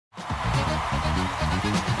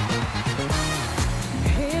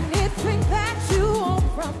Anything that you want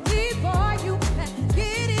from me, boy, you can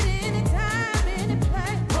get it anytime, any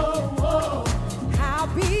place. Whoa, whoa. I'll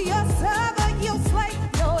be your server, your slave,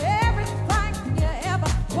 your everything you ever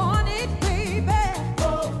wanted, baby.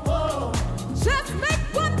 Whoa, whoa. Just make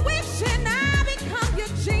one wish and I'll become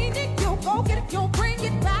your genie. You'll go get it, you'll bring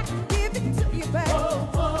it back, give it to you, baby. Whoa,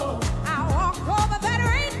 whoa. I'll walk over that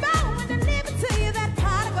rainbow and deliver to you that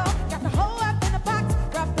pot of gold. Got the whole up in the box,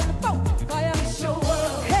 wrapped in the boat. It's your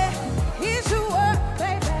world. Hey, here's your world,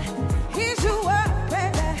 baby. Here's your world,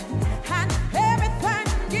 baby. And everything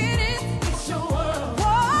in it. It's your world.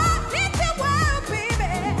 Whoa, it's your world,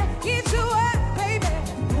 baby. It's your world, baby.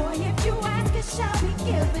 Boy, if you ask, it shall be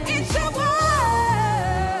given. It's your world.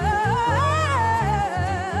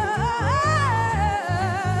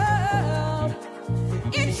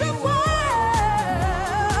 It's your world.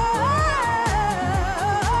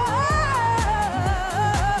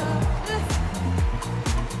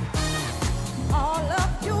 All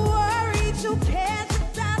of your worries, your cares, your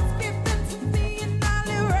doubts, give them to me and I'll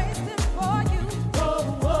erase them for you. Whoa,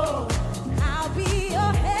 whoa. I'll be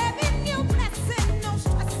your heaven, your blessing, no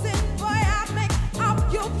stressing. Boy, I'll make all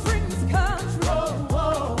your dreams come true. Whoa,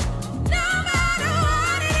 whoa. No matter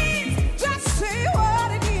what it is, just say what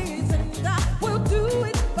it is and I will do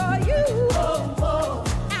it for you. Whoa, whoa.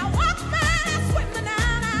 I'll walk mine, I'll swim and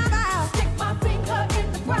I'll stick my finger in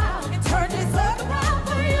the ground and turn this up around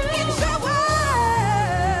for you. It's your world.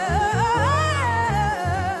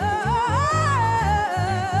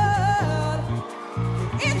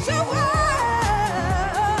 It's your world.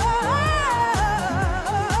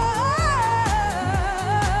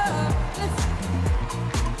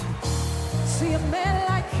 See a man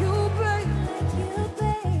like you, baby.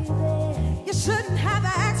 You shouldn't have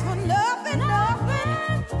asked for nothing, nothing.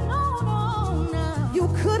 No, no, no. You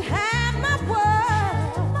could have my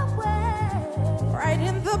word, right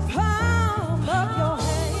in the palm of your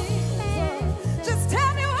hand. Just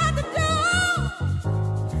tell me what to do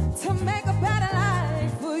to make a better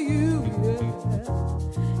life for you.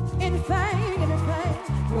 Anything,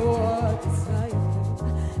 your desire.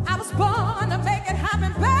 I was born to make it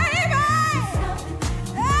happen, baby.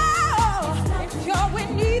 Oh, if you're in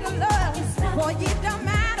need of love, boy, it don't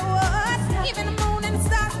matter what. Even the moon and the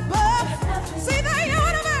stars above. See the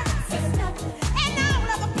universe and all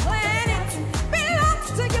of the planets belongs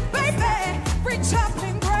to you, baby. Reach up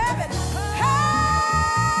and grab it.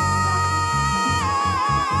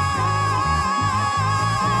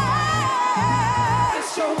 Hey!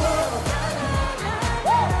 It's your world.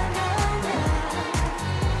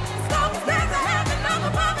 As long as there's a heaven up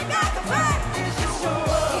above, we got the fact. It's your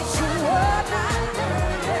world. It's your world now.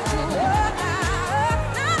 It's your world now.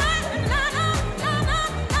 Na, na, na, na, na,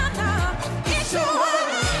 na, na. It's your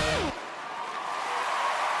world.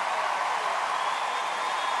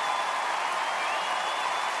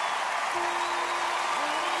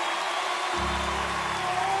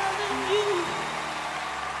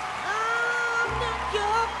 I'm not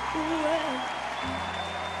your friend.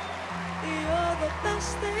 You're the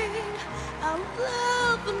best thing I'll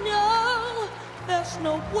ever know. There's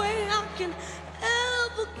no way I can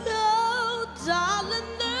ever go, darling.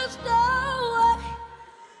 There's no way.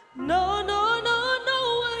 No, no, no, no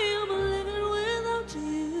way I'm living without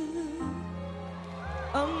you.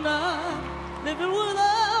 I'm not living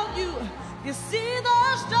without you. You see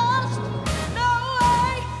those stars? No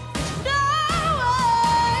way. No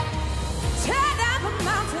way. Tear down the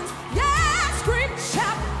mountains, yeah, scream,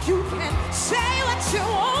 shout. You can say what you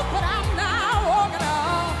want, but I'm not walking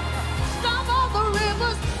on. Stop all the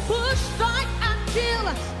rivers, push, strike, and kill.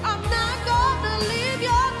 I'm not gonna leave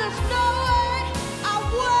you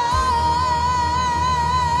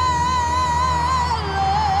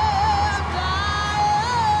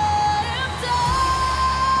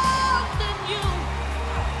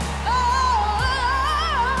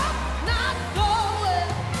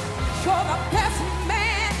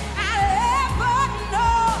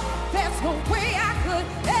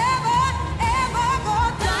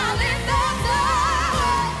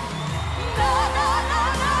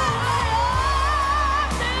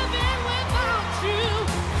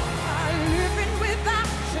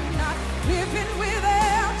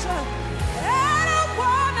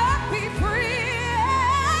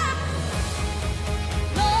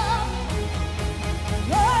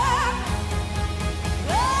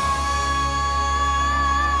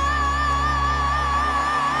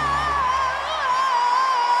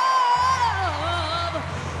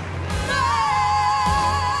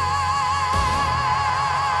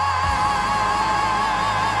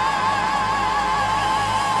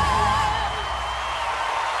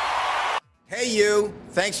Hey, you.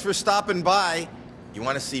 Thanks for stopping by. You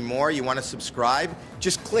want to see more? You want to subscribe?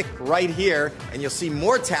 Just click right here, and you'll see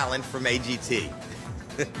more talent from AGT.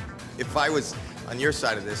 If I was on your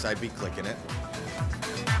side of this, I'd be clicking it.